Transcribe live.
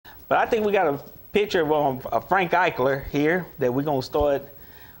But I think we got a picture of Frank Eichler here that we're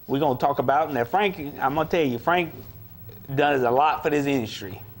gonna talk about. And that Frank, I'm gonna tell you, Frank does a lot for this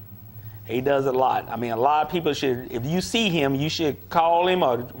industry. He does a lot. I mean, a lot of people should, if you see him, you should call him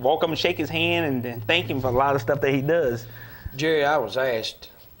or walk up and shake his hand and thank him for a lot of stuff that he does. Jerry, I was asked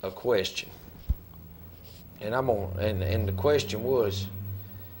a question, and and the question was,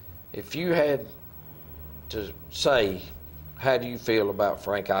 if you had to say, how do you feel about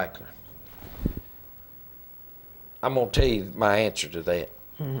Frank Eichler? I'm gonna tell you my answer to that.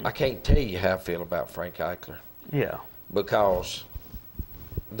 Mm-hmm. I can't tell you how I feel about Frank Eichler. Yeah. Because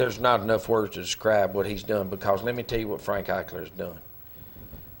there's not enough words to describe what he's done, because let me tell you what Frank Eichler has done.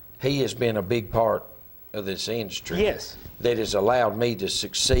 He has been a big part of this industry. Yes. That has allowed me to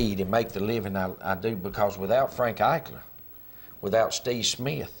succeed and make the living I do, because without Frank Eichler, without Steve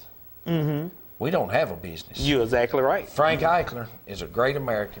Smith, mm-hmm. we don't have a business. You're exactly right. Frank Eichler is a great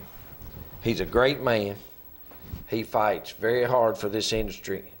American. He's a great man. He fights very hard for this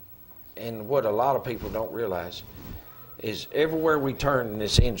industry. And what a lot of people don't realize is everywhere we turn in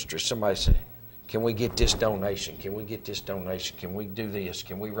this industry, somebody says, can we get this donation? Can we get this donation? Can we do this?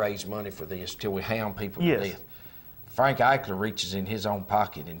 Can we raise money for this? Till we hound people to death. Frank Eichler reaches in his own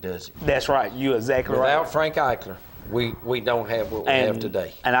pocket and does it. That's right. You're exactly right. Without Frank Eichler, we don't have what we have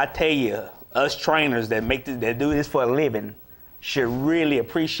today. And I tell you, us trainers that do this for a living should really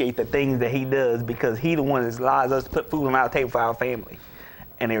appreciate the things that he does, because he the one that allows us to put food on our table for our family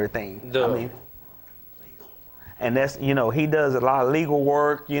and everything. I mean, and that's, he does a lot of legal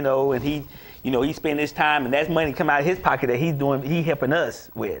work, and he spend his time, and that's money come out of his pocket that he helping us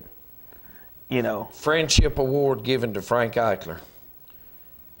with, Friendship award given to Frank Eichler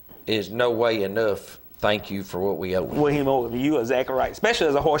is no way enough. Thank you for what we owe him. What him owe him. You are exactly right, especially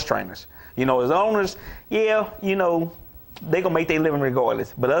as a horse trainers. As owners, they gonna make their living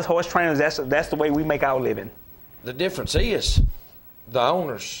regardless. But us horse trainers, that's the way we make our living. The difference is, the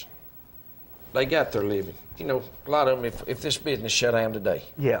owners, they got their living. A lot of them, if this business shut down today,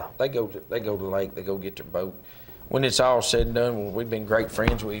 they go to the lake, they go get their boat. When it's all said and done, well, we've been great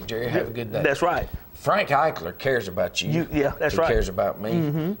friends with you, Jerry. Have a good day. That's right. Frank Eichler cares about you. That's right. He cares about me.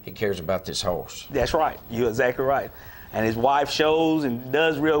 Mm-hmm. He cares about this horse. That's right. You're exactly right. And his wife shows and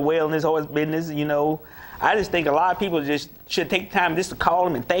does real well in this horse business. I just think a lot of people just should take time just to call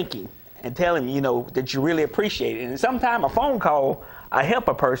him and thank him and tell him, that you really appreciate it. And sometimes a phone call, I help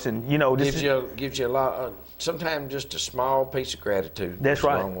a person, gives you a lot. Sometimes just a small piece of gratitude. That's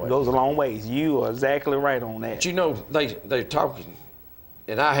right. Goes a long ways. You are exactly right on that. But they're talking,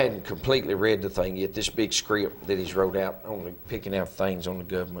 and I hadn't completely read the thing yet. This big script that he's wrote out, only picking out things on the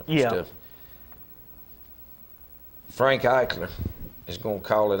government and stuff. Frank Eichler is going to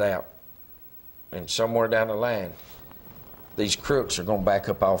call it out, and somewhere down the line, these crooks are going to back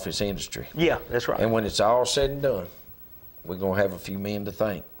up off this industry. Yeah, that's right. And when it's all said and done, we're going to have a few men to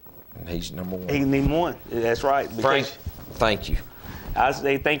thank, and he's number one. He's number one. That's right. Frank, thank you. I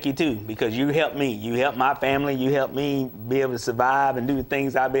say thank you too, because you helped me. You helped my family. You helped me be able to survive and do the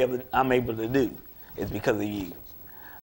things I'm able to do. It's because of you.